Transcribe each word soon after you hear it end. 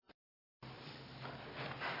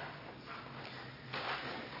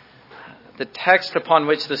The text upon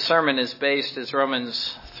which the sermon is based is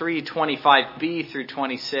Romans 3:25b through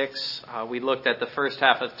 26. We looked at the first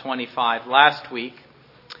half of 25 last week.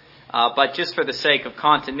 But just for the sake of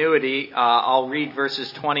continuity, I'll read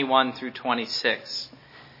verses 21 through 26.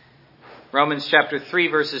 Romans chapter 3,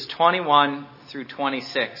 verses 21 through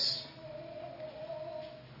 26.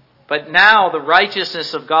 But now the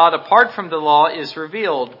righteousness of God apart from the law is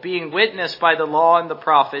revealed, being witnessed by the law and the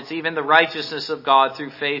prophets, even the righteousness of God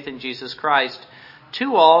through faith in Jesus Christ,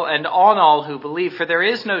 to all and on all who believe. For there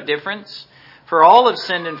is no difference. For all have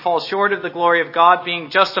sinned and fall short of the glory of God, being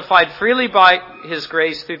justified freely by his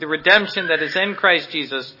grace through the redemption that is in Christ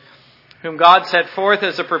Jesus, whom God set forth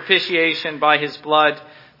as a propitiation by his blood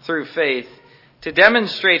through faith, to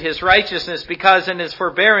demonstrate his righteousness, because in his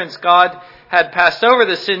forbearance God had passed over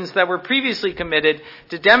the sins that were previously committed,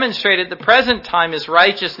 to demonstrate at the present time his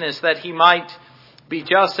righteousness, that he might be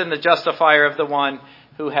just and the justifier of the one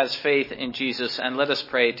who has faith in Jesus. And let us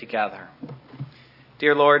pray together.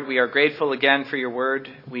 Dear Lord, we are grateful again for your word.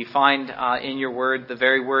 We find in your word the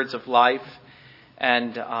very words of life.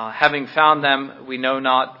 And having found them, we know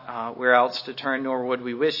not where else to turn, nor would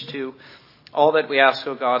we wish to. All that we ask,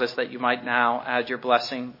 O God, is that you might now add your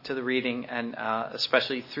blessing to the reading, and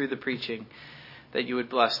especially through the preaching, that you would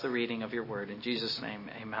bless the reading of your word. In Jesus' name,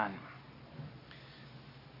 amen.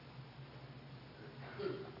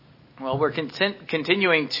 Well, we're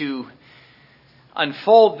continuing to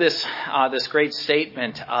unfold this great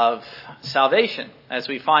statement of salvation, as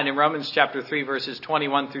we find in Romans chapter 3, verses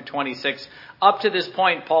 21 through 26. Up to this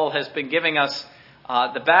point, Paul has been giving us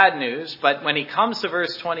the bad news, but when he comes to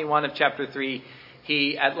verse 21 of chapter 3,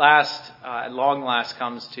 he at long last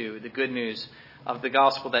comes to the good news of the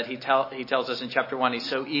gospel that he tells us in chapter 1 he's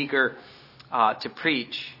so eager to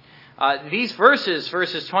preach. These verses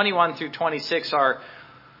 21 through 26 are,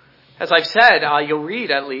 as I've said, you'll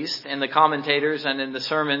read at least in the commentators and in the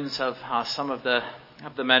sermons of some of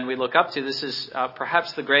the men we look up to. This is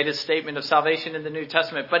perhaps the greatest statement of salvation in the New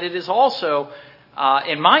Testament, but it is also,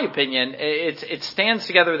 in my opinion, it stands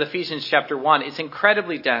together with Ephesians chapter 1. It's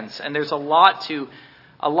incredibly dense, and there's a lot to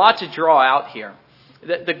draw out here.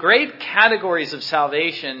 The great categories of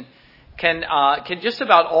salvation can just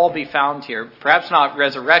about all be found here. Perhaps not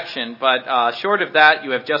resurrection, but short of that,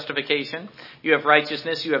 you have justification, you have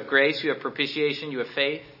righteousness, you have grace, you have propitiation, you have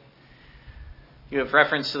faith. You have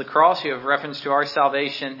reference to the cross, you have reference to our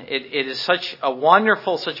salvation. It is such a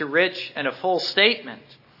wonderful, such a rich and a full statement.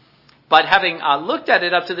 But having looked at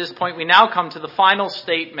it up to this point, we now come to the final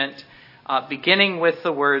statement, beginning with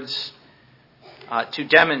the words, to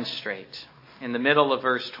demonstrate, in the middle of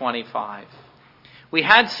verse 25. We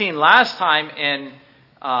had seen last time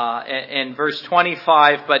in verse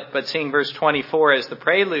 25, but seeing verse 24 as the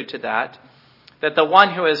prelude to that the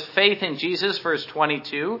one who has faith in Jesus, verse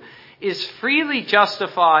 22, is freely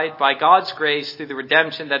justified by God's grace through the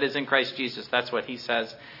redemption that is in Christ Jesus. That's what he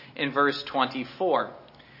says in verse 24.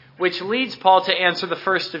 Which leads Paul to answer the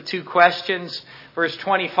first of two questions. Verse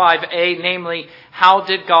 25a, namely, how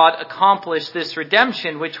did God accomplish this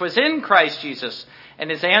redemption which was in Christ Jesus? And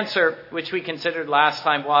his answer, which we considered last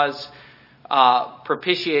time, was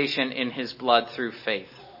propitiation in his blood through faith.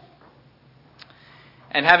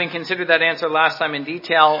 And having considered that answer last time in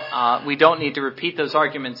detail, we don't need to repeat those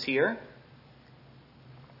arguments here.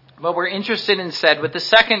 But we're interested instead with the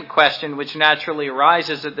second question, which naturally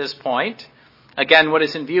arises at this point. Again, what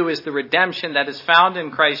is in view is the redemption that is found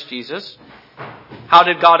in Christ Jesus. How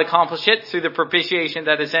did God accomplish it? Through the propitiation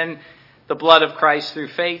that is in the blood of Christ through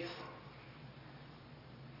faith.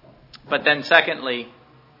 But then secondly,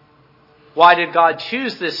 why did God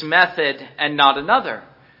choose this method and not another?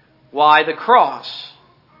 Why the cross?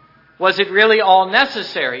 Was it really all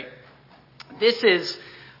necessary? This is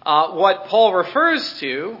what Paul refers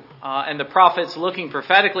to, and the prophets looking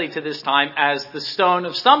prophetically to this time, as the stone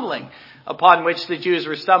of stumbling, upon which the Jews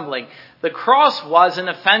were stumbling. The cross was an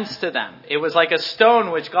offense to them. It was like a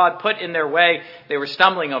stone which God put in their way. They were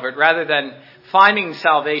stumbling over it. Rather than finding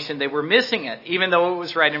salvation, they were missing it, even though it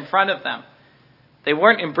was right in front of them. They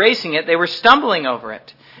weren't embracing it. They were stumbling over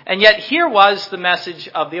it. And yet here was the message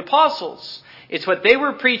of the apostles. It's what they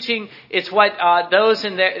were preaching. It's what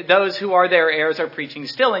those who are their heirs are preaching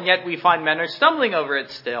still. And yet we find men are stumbling over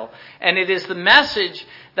it still. And it is the message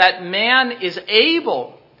that man is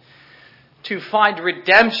able to find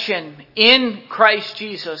redemption in Christ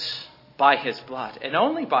Jesus by his blood, and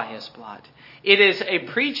only by his blood. It is a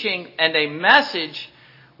preaching and a message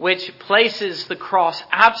which places the cross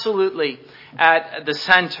absolutely at the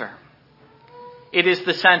center. It is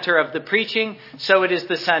the center of the preaching, so it is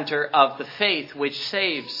the center of the faith which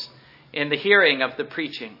saves in the hearing of the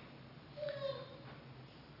preaching.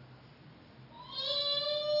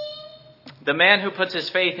 The man who puts his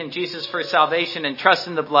faith in Jesus for salvation and trusts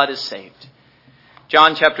in the blood is saved.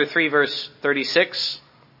 John chapter 3, verse 36.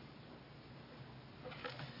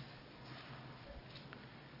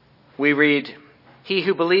 We read, "He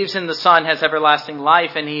who believes in the Son has everlasting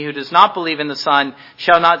life, and he who does not believe in the Son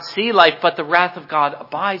shall not see life, but the wrath of God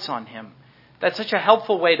abides on him." That's such a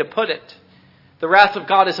helpful way to put it. The wrath of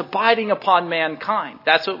God is abiding upon mankind.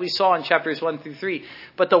 That's what we saw in chapters 1 through 3.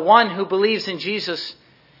 But the one who believes in Jesus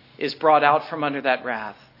is brought out from under that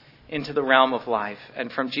wrath into the realm of life.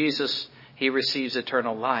 And from Jesus, he receives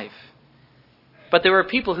eternal life. But there are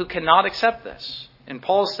people who cannot accept this in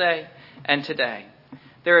Paul's day and today.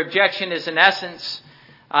 Their objection is in essence,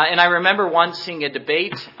 and I remember once seeing a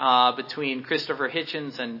debate between Christopher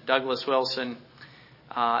Hitchens and Douglas Wilson.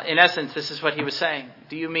 In essence, this is what he was saying.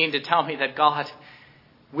 Do you mean to tell me that God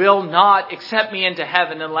will not accept me into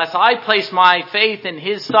heaven unless I place my faith in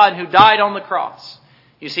his Son who died on the cross?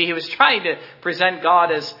 You see, he was trying to present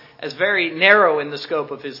God as very narrow in the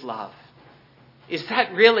scope of his love. Is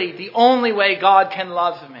that really the only way God can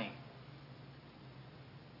love me?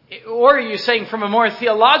 Or are you saying from a more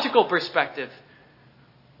theological perspective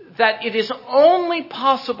that it is only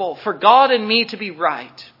possible for God and me to be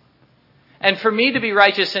right and for me to be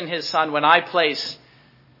righteous in his Son when I place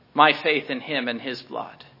my faith in him and his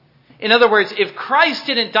blood? In other words, if Christ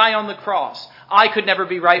didn't die on the cross, I could never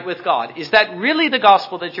be right with God. Is that really the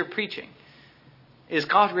gospel that you're preaching? Is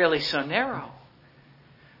God really so narrow?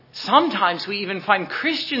 Sometimes we even find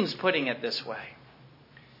Christians putting it this way.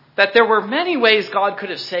 That there were many ways God could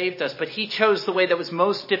have saved us, but he chose the way that was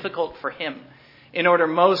most difficult for him in order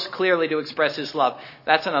most clearly to express his love.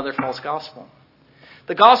 That's another false gospel.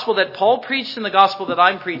 The gospel that Paul preached and the gospel that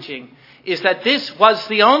I'm preaching is that this was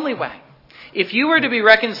the only way. If you were to be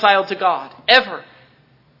reconciled to God, ever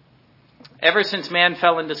since man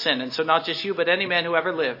fell into sin, and so not just you, but any man who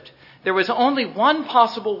ever lived, there was only one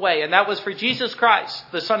possible way, and that was for Jesus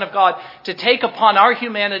Christ, the Son of God, to take upon our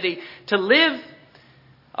humanity, to live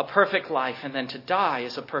a perfect life, and then to die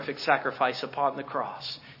as a perfect sacrifice upon the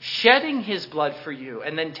cross, shedding his blood for you,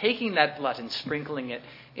 and then taking that blood and sprinkling it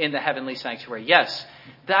in the heavenly sanctuary. Yes,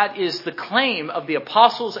 that is the claim of the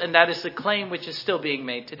apostles, and that is the claim which is still being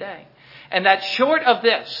made today. And that short of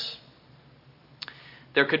this,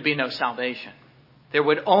 there could be no salvation. There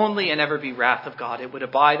would only and ever be wrath of God. It would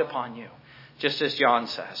abide upon you, just as John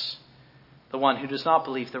says. The one who does not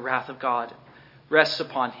believe, the wrath of God rests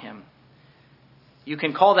upon him. You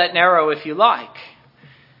can call that narrow if you like,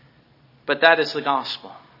 but that is the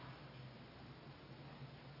gospel.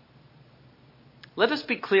 Let us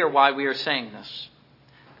be clear why we are saying this.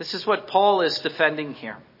 This is what Paul is defending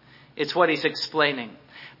here. It's what he's explaining.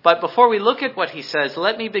 But before we look at what he says,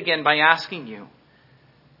 let me begin by asking you,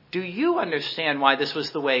 do you understand why this was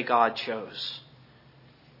the way God chose?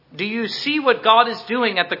 Do you see what God is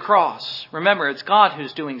doing at the cross? Remember, it's God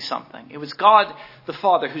who's doing something. It was God the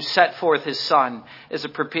Father who set forth his Son as a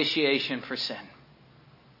propitiation for sin.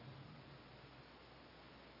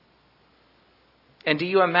 And do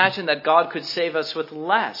you imagine that God could save us with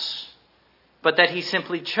less, but that he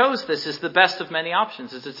simply chose this as the best of many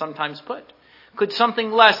options, as it's sometimes put? Could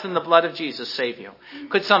something less than the blood of Jesus save you?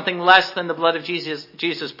 Could something less than the blood of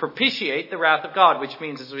Jesus propitiate the wrath of God, which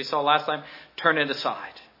means, as we saw last time, turn it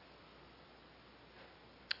aside?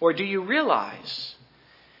 Or do you realize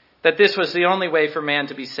that this was the only way for man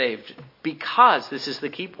to be saved? Because, this is the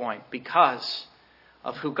key point, because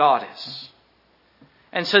of who God is.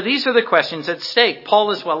 And so these are the questions at stake.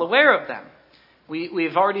 Paul is well aware of them.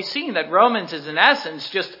 We've already seen that Romans is in essence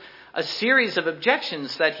just a series of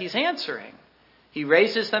objections that he's answering. He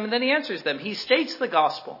raises them and then he answers them. He states the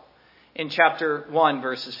gospel in chapter 1,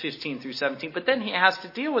 verses 15 through 17. But then he has to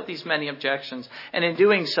deal with these many objections. And in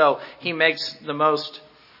doing so, he makes the most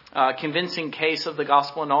convincing case of the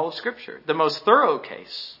gospel in all of Scripture. The most thorough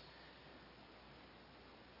case.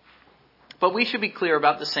 But we should be clear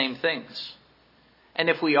about the same things. And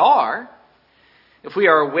if we are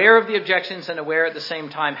aware of the objections and aware at the same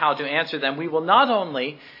time how to answer them, we will not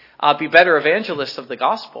only be better evangelists of the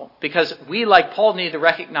gospel, because we, like Paul, need to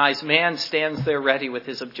recognize man stands there ready with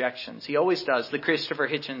his objections. He always does, the Christopher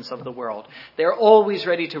Hitchens of the world. They're always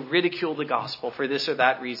ready to ridicule the gospel for this or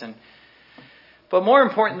that reason. But more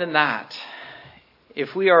important than that,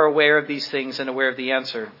 if we are aware of these things and aware of the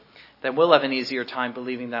answer, then we'll have an easier time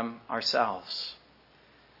believing them ourselves.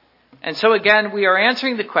 And so again, we are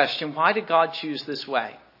answering the question, why did God choose this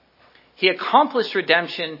way? He accomplished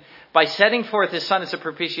redemption by setting forth his Son as a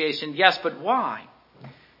propitiation. Yes, but why?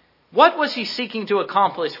 What was he seeking to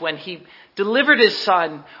accomplish when he delivered his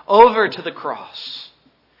Son over to the cross?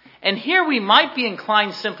 And here we might be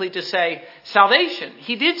inclined simply to say, salvation.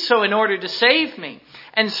 He did so in order to save me.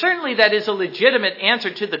 And certainly that is a legitimate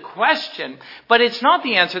answer to the question, but it's not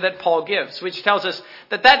the answer that Paul gives, which tells us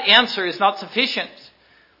that that answer is not sufficient,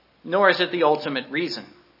 nor is it the ultimate reason.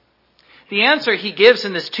 The answer he gives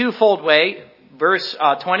in this twofold way, verse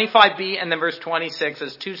 25b and then verse 26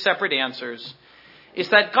 as two separate answers, is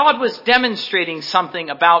that God was demonstrating something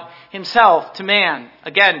about himself to man.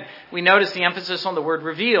 Again, we notice the emphasis on the word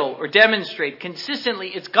reveal or demonstrate. Consistently,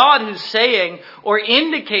 it's God who's saying or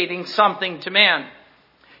indicating something to man.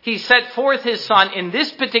 He set forth his Son in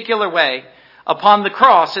this particular way upon the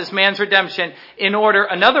cross as man's redemption in order,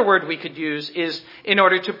 another word we could use is in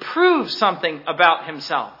order to prove something about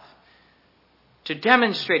himself. To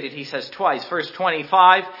demonstrate it, he says twice. Verse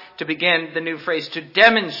 25 to begin the new phrase, to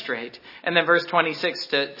demonstrate. And then verse 26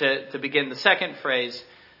 to begin the second phrase,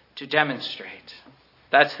 to demonstrate.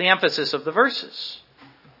 That's the emphasis of the verses.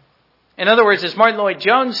 In other words, as Martin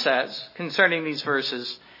Lloyd-Jones says concerning these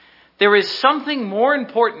verses, there is something more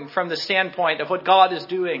important from the standpoint of what God is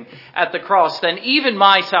doing at the cross than even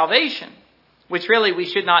my salvation, which really we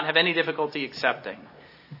should not have any difficulty accepting.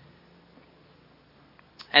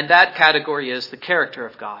 And that category is the character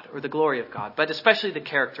of God, or the glory of God, but especially the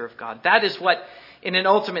character of God. That is what, in an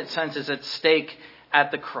ultimate sense, is at stake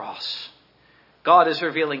at the cross. God is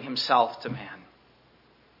revealing himself to man.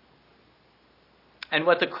 And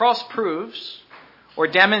what the cross proves, or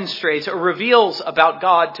demonstrates, or reveals about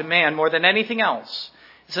God to man more than anything else,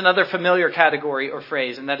 is another familiar category or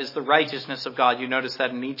phrase, and that is the righteousness of God. You notice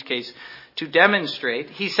that in each case. To demonstrate,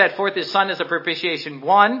 he set forth his Son as a propitiation,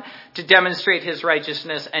 one, to demonstrate his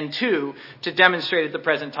righteousness, and two, to demonstrate at the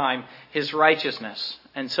present time his righteousness.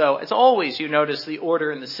 And so, as always, you notice the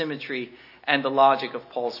order and the symmetry and the logic of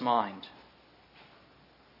Paul's mind.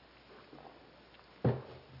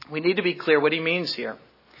 We need to be clear what he means here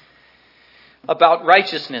about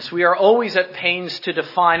righteousness. We are always at pains to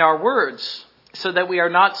define our words so that we are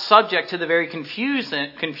not subject to the very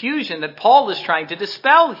confusion that Paul is trying to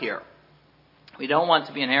dispel here. We don't want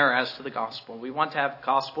to be in error as to the gospel. We want to have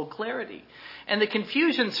gospel clarity. And the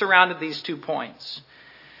confusion surrounded these 2 points.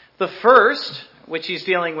 The first, which he's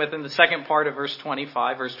dealing with in the second part of verse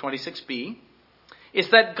 25, verse 26b, is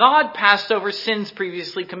that God passed over sins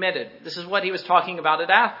previously committed. This is what he was talking about at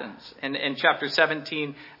Athens in chapter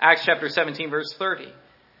 17, Acts chapter 17, verse 30.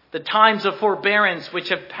 The times of forbearance which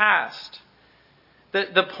have passed.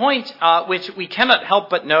 The point which we cannot help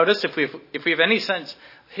but notice if we have any sense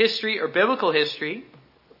history or biblical history,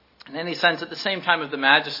 in any sense at the same time of the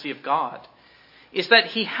majesty of God, is that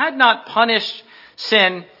he had not punished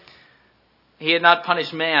sin, he had not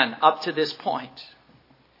punished man up to this point.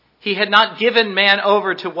 He had not given man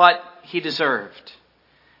over to what he deserved.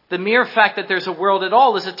 The mere fact that there's a world at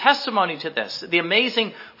all is a testimony to this, the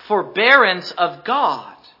amazing forbearance of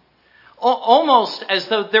God, almost as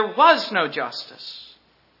though there was no justice.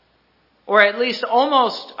 Or at least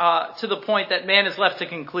almost to the point that man is left to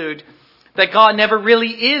conclude that God never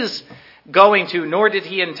really is going to, nor did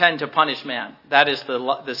he intend to punish man. That is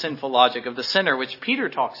the sinful logic of the sinner, which Peter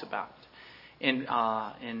talks about in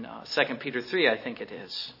 2 Peter 3, I think it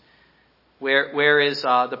is. Where is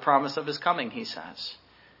the promise of his coming, he says.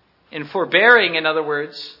 In forbearing, in other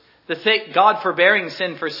words, God forbearing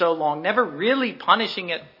sin for so long, never really punishing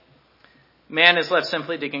it, man is left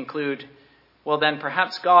simply to conclude, well, then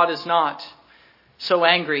perhaps God is not so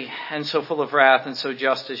angry and so full of wrath and so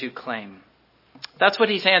just as you claim. That's what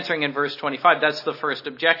he's answering in verse 25. That's the first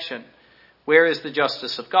objection. Where is the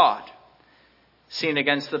justice of God? Seen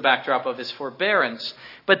against the backdrop of his forbearance.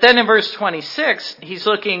 But then in verse 26, he's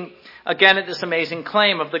looking again at this amazing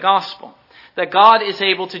claim of the gospel. That God is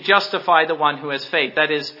able to justify the one who has faith.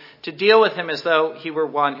 That is, to deal with him as though he were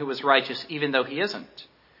one who was righteous, even though he isn't.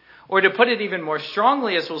 Or to put it even more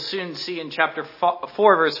strongly, as we'll soon see in chapter 4,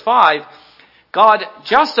 verse 5, God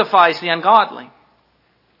justifies the ungodly,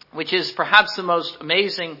 which is perhaps the most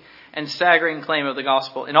amazing and staggering claim of the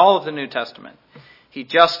gospel in all of the New Testament. He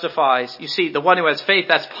justifies. You see, the one who has faith,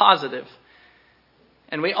 that's positive.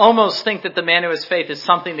 And we almost think that the man who has faith is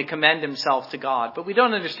something to commend himself to God. But we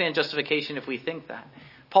don't understand justification if we think that.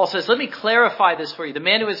 Paul says, let me clarify this for you. The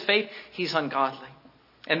man who has faith, he's ungodly.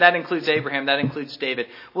 And that includes Abraham, that includes David.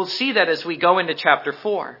 We'll see that as we go into chapter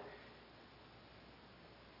 4.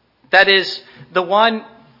 That is, the one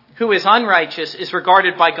who is unrighteous is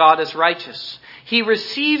regarded by God as righteous. He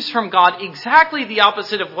receives from God exactly the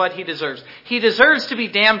opposite of what he deserves. He deserves to be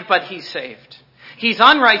damned, but he's saved. He's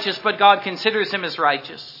unrighteous, but God considers him as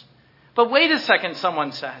righteous. But wait a second,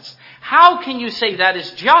 someone says. How can you say that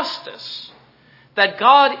is justice? that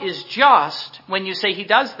God is just when you say he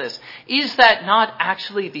does this, is that not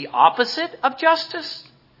actually the opposite of justice?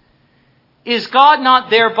 Is God not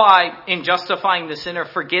thereby, in justifying the sinner,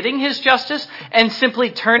 forgetting his justice and simply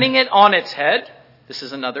turning it on its head? This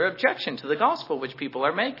is another objection to the gospel which people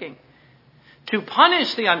are making. To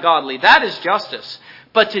punish the ungodly, that is justice.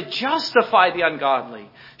 But to justify the ungodly,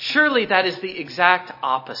 surely that is the exact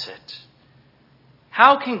opposite.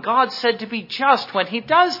 How can God said to be just when he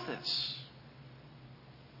does this?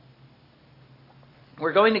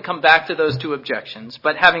 We're going to come back to those two objections,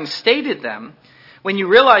 but having stated them, when you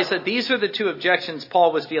realize that these are the two objections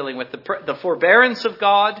Paul was dealing with, the forbearance of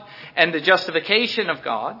God and the justification of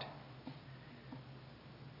God,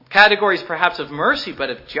 categories perhaps of mercy, but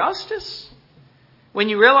of justice, when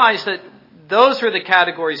you realize that those are the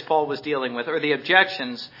categories Paul was dealing with, or the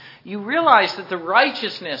objections, you realize that the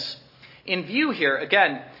righteousness in view here,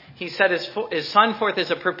 again, he set his son forth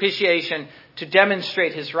as a propitiation to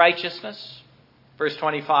demonstrate his righteousness. Verse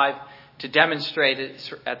 25, to demonstrate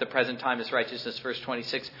it at the present time his righteousness. Verse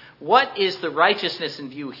 26, what is the righteousness in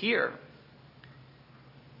view here?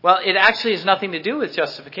 Well, it actually has nothing to do with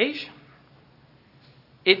justification.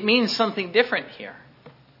 It means something different here.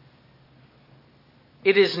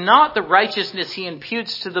 It is not the righteousness he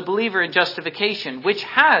imputes to the believer in justification, which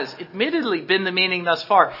has admittedly been the meaning thus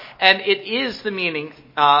far, and it is the meaning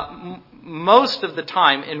most of the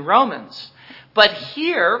time in Romans. But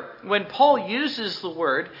here, when Paul uses the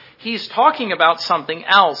word, he's talking about something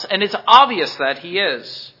else, and it's obvious that he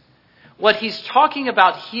is. What he's talking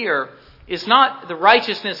about here is not the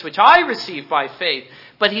righteousness which I receive by faith,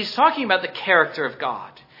 but he's talking about the character of God.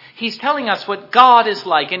 He's telling us what God is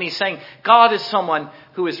like, and he's saying God is someone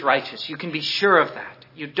who is righteous. You can be sure of that.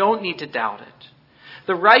 You don't need to doubt it.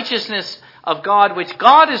 The righteousness of God, which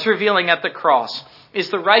God is revealing at the cross, is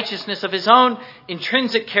the righteousness of his own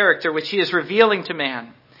intrinsic character, which he is revealing to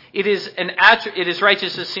man. It is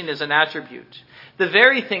righteousness seen as an attribute. The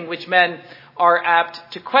very thing which men are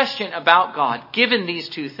apt to question about God, given these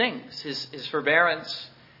two things, his forbearance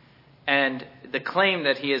and the claim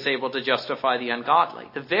that he is able to justify the ungodly.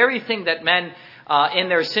 The very thing that men in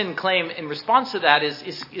their sin claim in response to that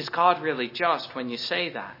is God really just when you say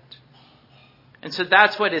that? And so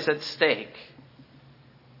that's what is at stake.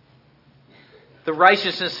 The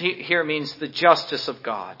righteousness here means the justice of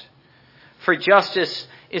God. For justice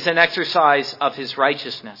is an exercise of his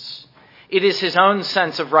righteousness. It is his own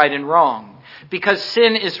sense of right and wrong. Because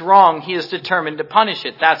sin is wrong, he is determined to punish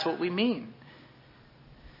it. That's what we mean.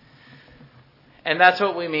 And that's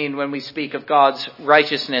what we mean when we speak of God's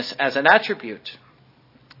righteousness as an attribute.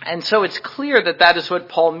 And so it's clear that that is what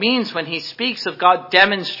Paul means when he speaks of God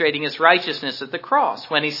demonstrating his righteousness at the cross,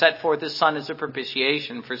 when he set forth his son as a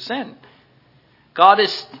propitiation for sin. God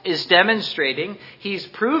is demonstrating, he's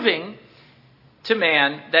proving to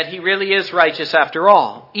man that he really is righteous after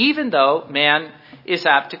all, even though man is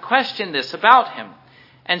apt to question this about him.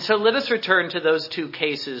 And so let us return to those two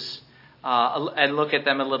cases and look at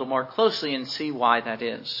them a little more closely and see why that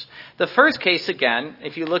is. The first case, again,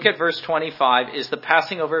 if you look at verse 25, is the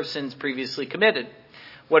passing over of sins previously committed.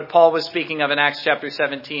 What Paul was speaking of in Acts chapter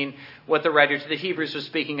 17, what the writer to the Hebrews was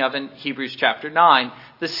speaking of in Hebrews chapter 9,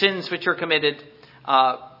 the sins which are committed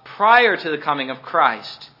prior to the coming of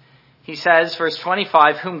Christ. He says, verse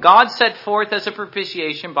 25, whom God set forth as a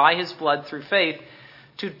propitiation by his blood through faith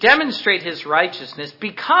to demonstrate his righteousness,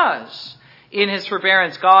 because in his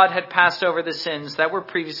forbearance God had passed over the sins that were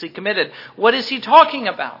previously committed. What is he talking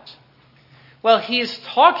about? Well, he is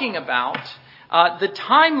talking about the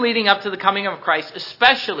time leading up to the coming of Christ.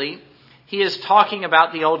 Especially, he is talking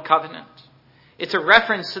about the Old Covenant. It's a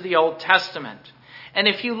reference to the Old Testament. And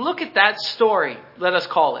if you look at that story, let us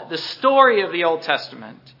call it, the story of the Old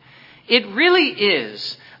Testament, it really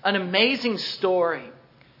is an amazing story,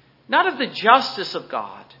 not of the justice of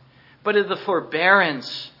God, but of the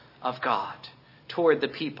forbearance of God toward the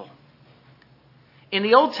people. In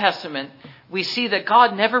the Old Testament, we see that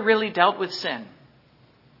God never really dealt with sin.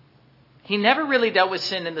 He never really dealt with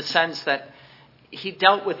sin in the sense that he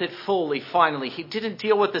dealt with it fully, finally. He didn't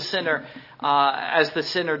deal with the sinner as the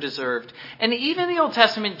sinner deserved. And even the Old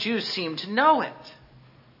Testament Jews seemed to know it.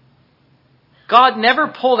 God never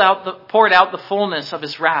poured out the fullness of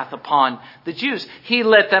his wrath upon the Jews. He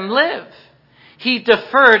let them live. He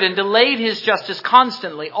deferred and delayed his justice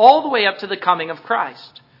constantly, all the way up to the coming of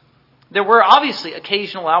Christ. There were obviously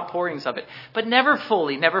occasional outpourings of it, but never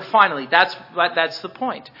fully, never finally. That's the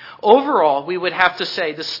point. Overall, we would have to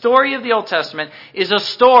say the story of the Old Testament is a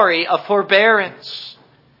story of forbearance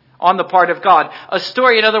on the part of God. A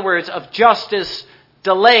story, in other words, of justice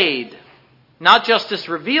delayed. Not justice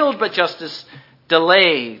revealed, but justice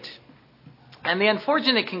delayed. And the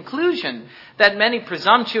unfortunate conclusion that many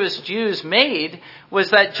presumptuous Jews made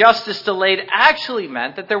was that justice delayed actually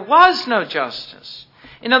meant that there was no justice.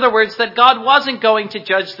 In other words, that God wasn't going to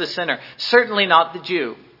judge the sinner, certainly not the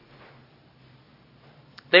Jew.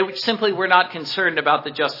 They simply were not concerned about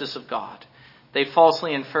the justice of God. They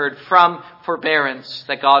falsely inferred from forbearance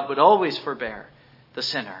that God would always forbear the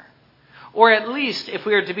sinner. Or at least, if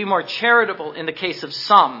we are to be more charitable in the case of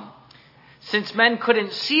some, since men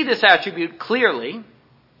couldn't see this attribute clearly,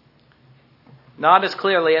 not as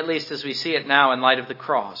clearly at least as we see it now in light of the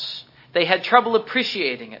cross, they had trouble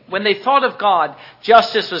appreciating it. When they thought of God,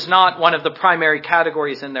 justice was not one of the primary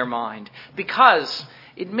categories in their mind, because,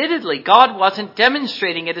 admittedly, God wasn't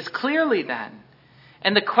demonstrating it as clearly then.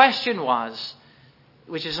 And the question was,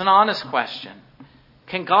 which is an honest question,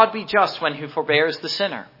 can God be just when he forbears the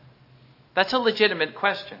sinner? That's a legitimate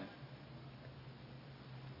question.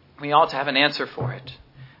 We ought to have an answer for it.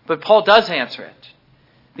 But Paul does answer it.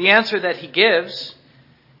 The answer that he gives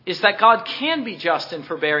is that God can be just in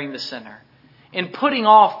forbearing the sinner, in putting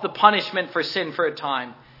off the punishment for sin for a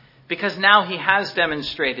time, because now he has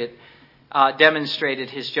demonstrated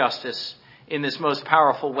his justice in this most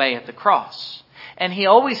powerful way at the cross. And he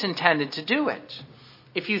always intended to do it.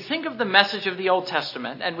 If you think of the message of the Old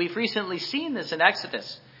Testament, and we've recently seen this in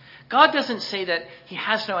Exodus, God doesn't say that he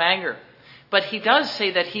has no anger, but he does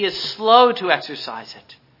say that he is slow to exercise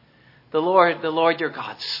it. The Lord your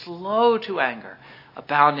God, slow to anger,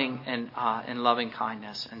 abounding in loving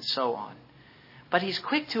kindness, and so on. But he's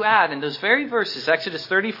quick to add in those very verses, Exodus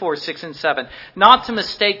 34, 6 and 7, not to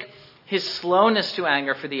mistake his slowness to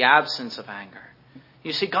anger for the absence of anger.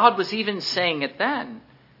 You see, God was even saying it then.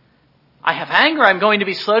 I have anger, I'm going to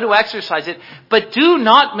be slow to exercise it, but do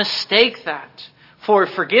not mistake that for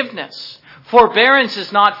forgiveness. Forbearance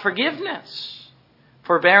is not forgiveness.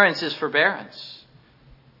 Forbearance is forbearance.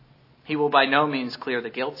 He will by no means clear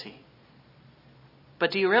the guilty.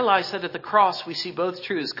 But do you realize that at the cross we see both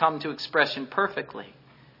truths come to expression perfectly?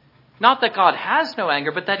 Not that God has no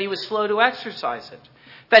anger, but that he was slow to exercise it.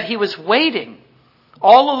 That he was waiting.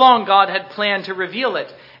 All along God had planned to reveal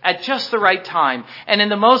it at just the right time and in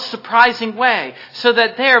the most surprising way, so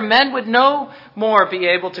that there men would no more be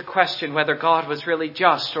able to question whether God was really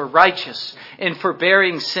just or righteous in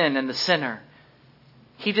forbearing sin and the sinner.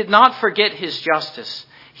 He did not forget his justice.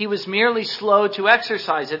 He was merely slow to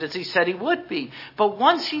exercise it as he said he would be. But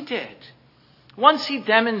once he did, once he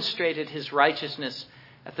demonstrated his righteousness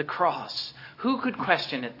at the cross, who could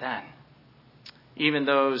question it then? Even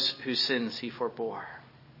those whose sins he forbore.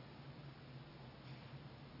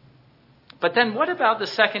 But then what about the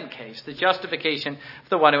second case, the justification of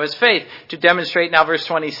the one who has faith? To demonstrate now, verse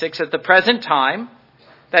 26, at the present time,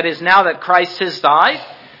 that is now that Christ has died,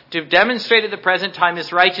 to demonstrate at the present time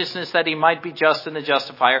his righteousness, that he might be just and the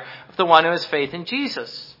justifier of the one who has faith in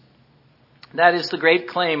Jesus. That is the great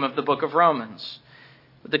claim of the book of Romans.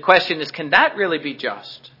 The question is, can that really be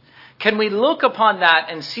just? Can we look upon that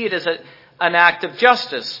and see it as an act of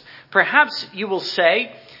justice? Perhaps you will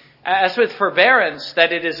say, as with forbearance,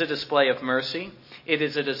 that it is a display of mercy, it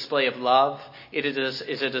is a display of love, it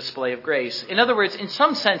is a display of grace. In other words, in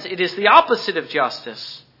some sense, it is the opposite of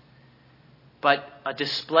justice. But a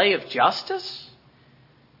display of justice?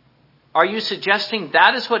 Are you suggesting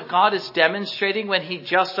that is what God is demonstrating when he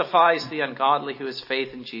justifies the ungodly who has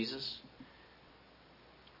faith in Jesus?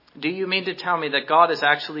 Do you mean to tell me that God is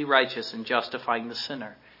actually righteous in justifying the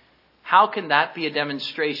sinner? How can that be a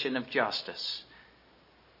demonstration of justice?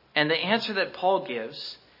 And the answer that Paul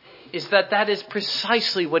gives is that is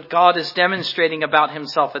precisely what God is demonstrating about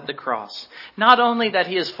himself at the cross. Not only that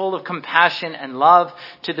he is full of compassion and love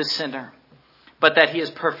to the sinner, but that he is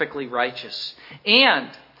perfectly righteous. And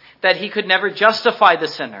that he could never justify the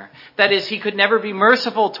sinner. That is, he could never be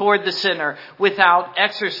merciful toward the sinner without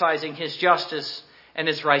exercising his justice and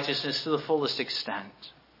his righteousness to the fullest extent.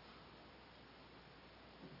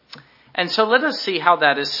 And so let us see how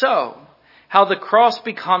that is so. How the cross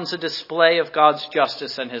becomes a display of God's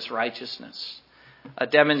justice and his righteousness. A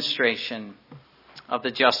demonstration of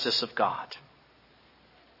the justice of God.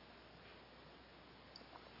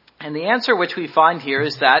 And the answer which we find here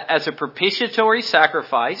is that as a propitiatory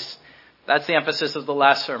sacrifice, that's the emphasis of the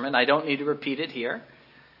last sermon. I don't need to repeat it here.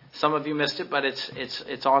 Some of you missed it, but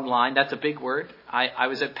it's online. That's a big word. I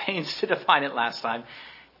was at pains to define it last time.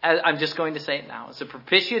 I'm just going to say it now. It's a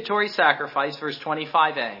propitiatory sacrifice, verse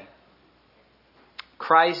 25a.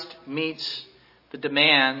 Christ meets the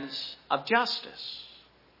demands of justice.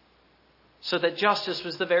 So that justice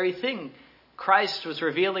was the very thing Christ was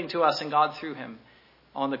revealing to us and God through him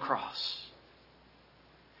on the cross.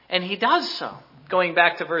 And he does so Going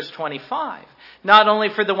back to verse 25. Not only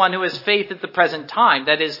for the one who has faith at the present time,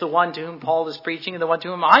 that is the one to whom Paul is preaching and the one to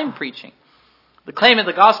whom I'm preaching. The claim of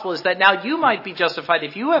the gospel is that now you might be justified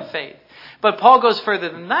if you have faith. But Paul goes further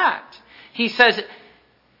than that. He says,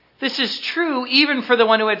 this is true even for the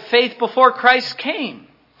one who had faith before Christ came.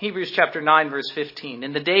 Hebrews chapter 9, verse 15.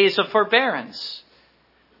 In the days of forbearance,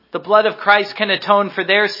 the blood of Christ can atone for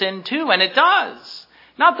their sin too, and it does.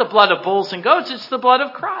 Not the blood of bulls and goats, it's the blood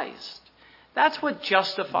of Christ. That's what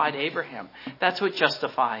justified Abraham. That's what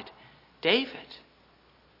justified David.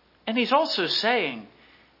 And he's also saying,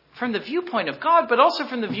 from the viewpoint of God, but also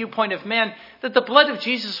from the viewpoint of man, that the blood of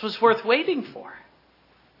Jesus was worth waiting for.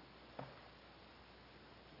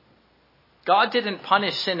 God didn't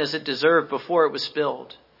punish sin as it deserved before it was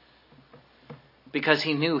spilled, because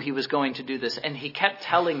he knew he was going to do this. And he kept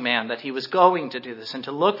telling man that he was going to do this and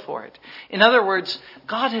to look for it. In other words,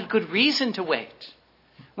 God had good reason to wait.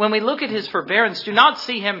 When we look at his forbearance, do not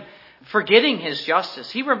see him forgetting his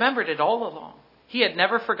justice. He remembered it all along. He had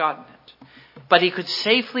never forgotten it. But he could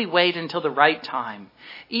safely wait until the right time,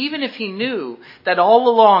 even if he knew that all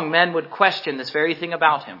along men would question this very thing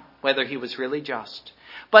about him, whether he was really just.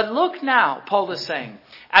 But look now, Paul is saying,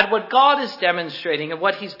 at what God is demonstrating and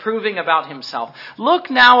what he's proving about himself. Look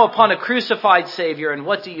now upon a crucified Savior, and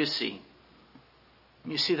what do you see?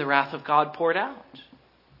 You see the wrath of God poured out.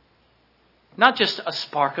 Not just a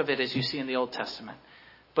spark of it as you see in the Old Testament,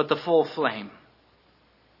 but the full flame.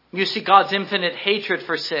 You see God's infinite hatred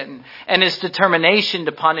for sin and his determination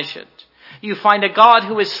to punish it. You find a God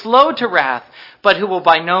who is slow to wrath, but who will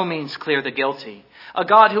by no means clear the guilty. A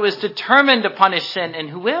God who is determined to punish sin and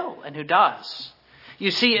who will and who does.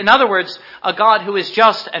 You see, in other words, a God who is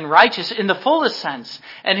just and righteous in the fullest sense,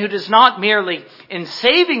 and who does not merely, in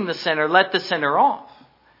saving the sinner, let the sinner off.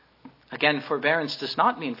 Again, forbearance does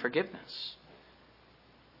not mean forgiveness.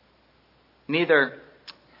 Neither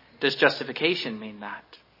does justification mean that.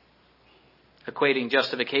 Equating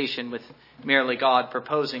justification with merely God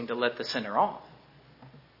proposing to let the sinner off.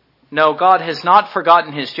 No, God has not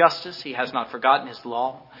forgotten his justice. He has not forgotten his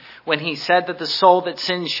law. When he said that the soul that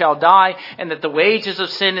sins shall die and that the wages of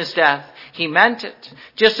sin is death, he meant it.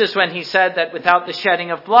 Just as when he said that without the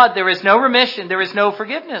shedding of blood, there is no remission, there is no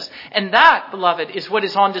forgiveness. And that, beloved, is what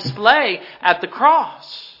is on display at the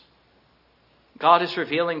cross. God is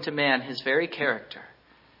revealing to man his very character.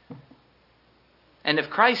 And if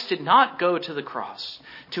Christ did not go to the cross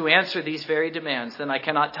to answer these very demands, then I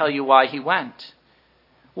cannot tell you why he went.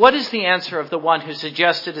 What is the answer of the one who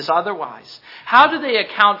suggested as otherwise? How do they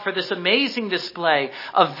account for this amazing display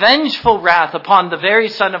of vengeful wrath upon the very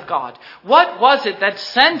Son of God? What was it that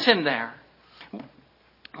sent him there?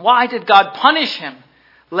 Why did God punish him,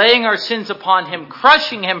 laying our sins upon him,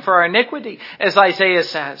 crushing him for our iniquity, as Isaiah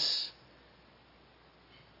says?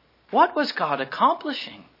 What was God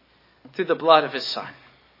accomplishing through the blood of his Son?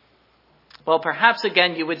 Well, perhaps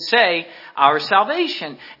again you would say our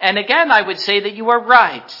salvation. And again I would say that you are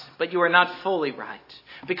right, but you are not fully right.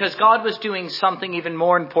 Because God was doing something even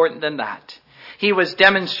more important than that. He was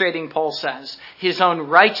demonstrating, Paul says, his own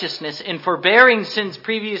righteousness in forbearing sins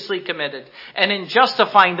previously committed and in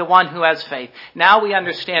justifying the one who has faith. Now we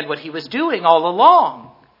understand what he was doing all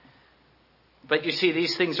along. But you see,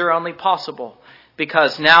 these things are only possible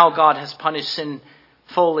because now God has punished sin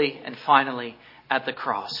fully and finally at the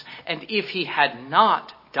cross. And if he had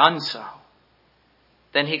not done so,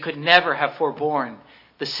 then he could never have forborne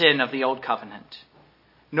the sin of the old covenant.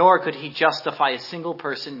 Nor could he justify a single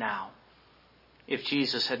person now if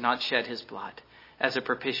Jesus had not shed his blood as a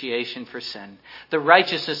propitiation for sin. The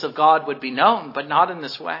righteousness of God would be known, but not in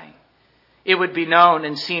this way. It would be known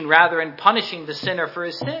and seen rather in punishing the sinner for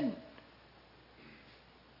his sin.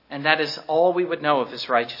 And that is all we would know of his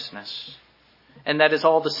righteousness. And that is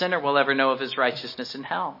all the sinner will ever know of his righteousness in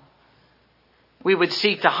hell. We would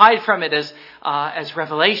seek to hide from it as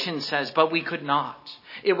Revelation says, but we could not.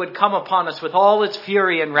 It would come upon us with all its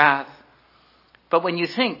fury and wrath. But when you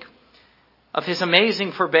think of his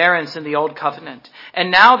amazing forbearance in the old covenant,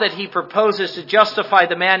 and now that he proposes to justify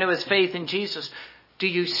the man who has faith in Jesus, do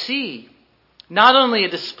you see not only a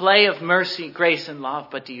display of mercy, grace, and love,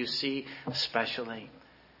 but do you see especially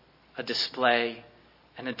a display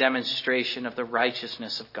and a demonstration of the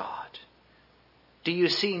righteousness of God? Do you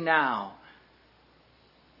see now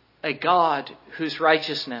a God whose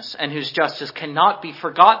righteousness and whose justice cannot be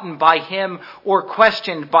forgotten by him or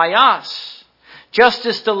questioned by us?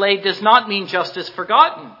 Justice delayed does not mean justice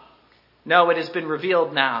forgotten. No, it has been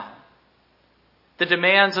revealed now. The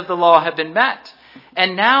demands of the law have been met.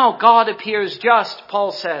 And now God appears just,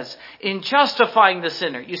 Paul says, in justifying the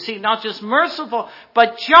sinner. You see, not just merciful,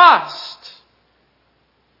 but just.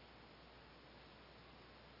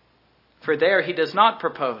 For there he does not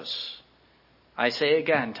propose, I say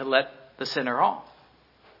again, to let the sinner off,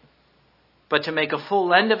 but to make a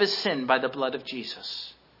full end of his sin by the blood of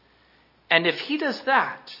Jesus. And if he does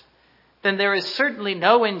that, then there is certainly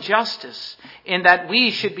no injustice in that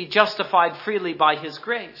we should be justified freely by his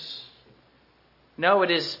grace. No,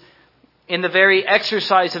 it is in the very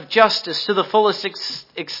exercise of justice to the fullest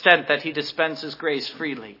extent that he dispenses grace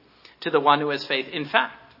freely to the one who has faith. In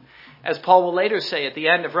fact, as Paul will later say at the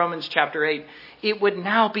end of Romans chapter 8, it would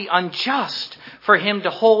now be unjust for him to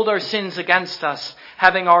hold our sins against us,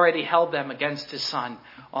 having already held them against his Son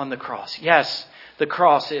on the cross. Yes, the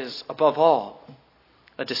cross is, above all,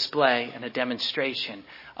 a display and a demonstration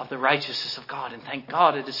of the righteousness of God. And thank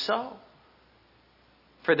God it is so.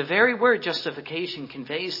 For the very word justification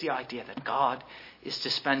conveys the idea that God is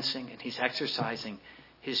dispensing and he's exercising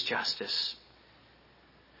his justice.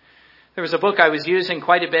 There was a book I was using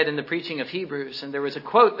quite a bit in the preaching of Hebrews, and there was a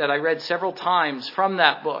quote that I read several times from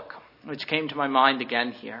that book, which came to my mind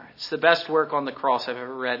again here. It's the best work on the cross I've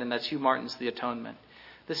ever read, and that's Hugh Martin's The Atonement.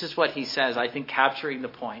 This is what he says, I think capturing the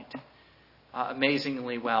point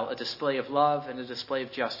amazingly well. A display of love and a display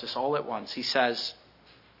of justice all at once. He says,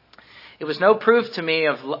 "It was no proof to me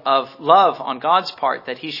of love on God's part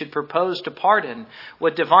that he should propose to pardon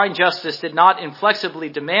what divine justice did not inflexibly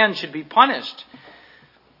demand should be punished.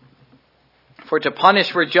 For to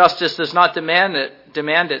punish where justice does not demand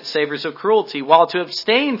it savors of cruelty, while to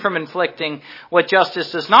abstain from inflicting what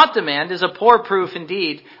justice does not demand is a poor proof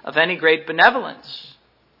indeed of any great benevolence.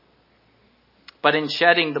 But in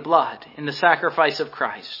shedding the blood, in the sacrifice of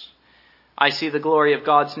Christ, I see the glory of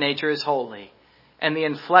God's nature as holy, and the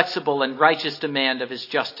inflexible and righteous demand of his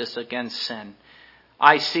justice against sin.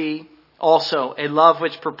 I see also a love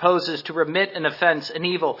which proposes to remit an offense, an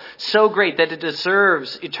evil so great that it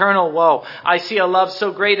deserves eternal woe. I see a love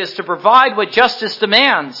so great as to provide what justice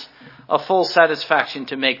demands, a full satisfaction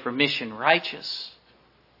to make remission righteous."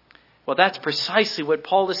 Well, that's precisely what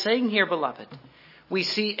Paul is saying here, beloved. We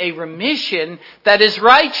see a remission that is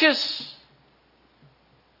righteous.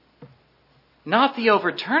 Not the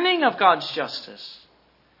overturning of God's justice,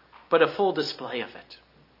 but a full display of it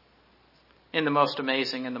in the most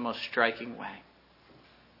amazing and the most striking way.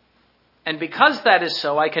 And because that is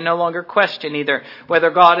so, I can no longer question either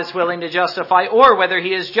whether God is willing to justify or whether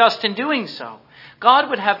he is just in doing so. God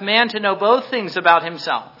would have man to know both things about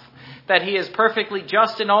himself, that he is perfectly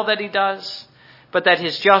just in all that he does, but that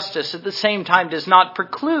his justice at the same time does not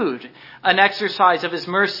preclude an exercise of his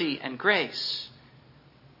mercy and grace,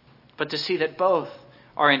 but to see that both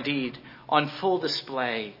are indeed on full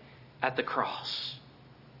display at the cross.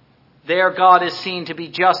 There God is seen to be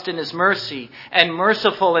just in his mercy and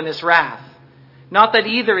merciful in his wrath. Not that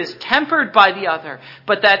either is tempered by the other,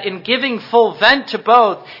 but that in giving full vent to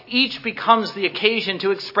both, each becomes the occasion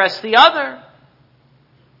to express the other.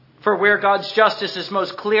 For where God's justice is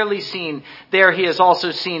most clearly seen, there he is also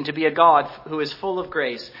seen to be a God who is full of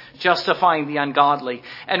grace, justifying the ungodly.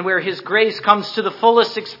 And where his grace comes to the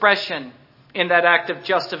fullest expression in that act of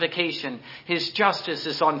justification, his justice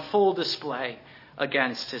is on full display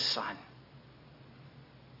against his Son,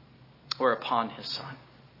 or upon his Son.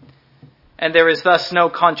 And there is thus no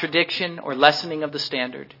contradiction or lessening of the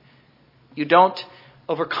standard. You don't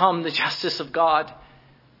overcome the justice of God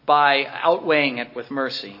by outweighing it with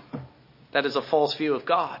mercy. That is a false view of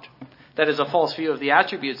God. That is a false view of the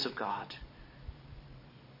attributes of God.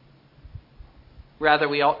 Rather,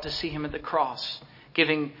 we ought to see him at the cross,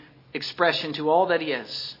 giving expression to all that he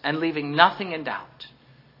is, and leaving nothing in doubt.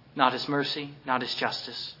 Not his mercy, not his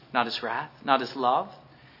justice, not his wrath, not his love.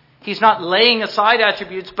 He's not laying aside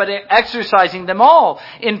attributes, but exercising them all.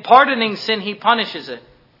 In pardoning sin, he punishes it.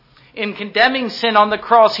 In condemning sin on the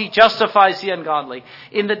cross, he justifies the ungodly.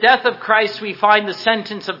 In the death of Christ, we find the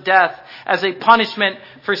sentence of death as a punishment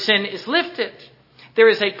for sin is lifted. There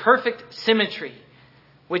is a perfect symmetry,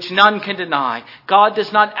 which none can deny. God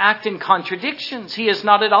does not act in contradictions. He is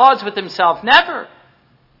not at odds with himself. Never.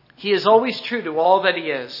 He is always true to all that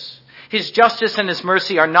he is. His justice and his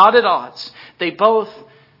mercy are not at odds. They both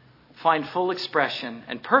find full expression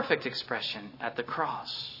and perfect expression at the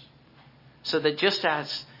cross. So that just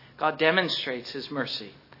as God demonstrates his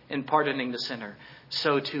mercy in pardoning the sinner,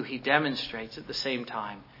 so too he demonstrates at the same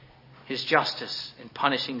time his justice in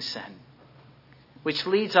punishing sin. Which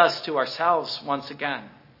leads us to ourselves once again.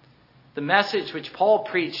 The message which Paul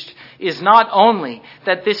preached is not only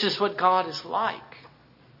that this is what God is like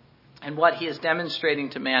and what he is demonstrating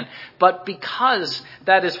to man, but because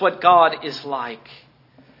that is what God is like,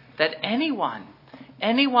 that anyone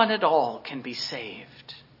at all can be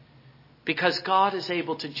saved. Because God is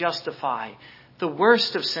able to justify the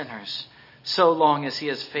worst of sinners so long as he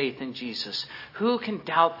has faith in Jesus. Who can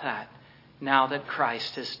doubt that now that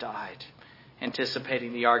Christ has died?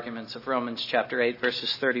 Anticipating the arguments of Romans chapter 8,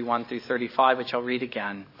 verses 31 through 35, which I'll read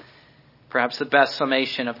again. Perhaps the best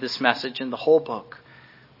summation of this message in the whole book.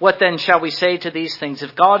 What then shall we say to these things?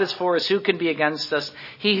 If God is for us, who can be against us?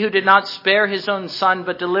 He who did not spare his own son,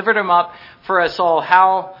 but delivered him up for us all,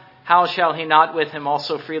 how shall he not with him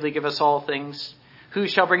also freely give us all things? Who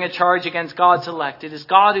shall bring a charge against God's elect? It is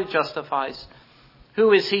God who justifies.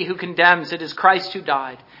 Who is he who condemns? It is Christ who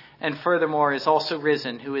died, and furthermore is also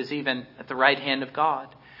risen, who is even at the right hand of God,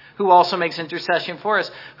 who also makes intercession for us.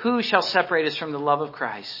 Who shall separate us from the love of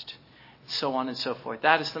Christ? So on and so forth.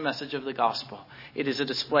 That is the message of the gospel. It is a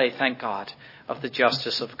display, thank God, of the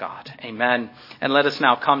justice of God. Amen. And let us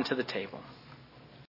now come to the table.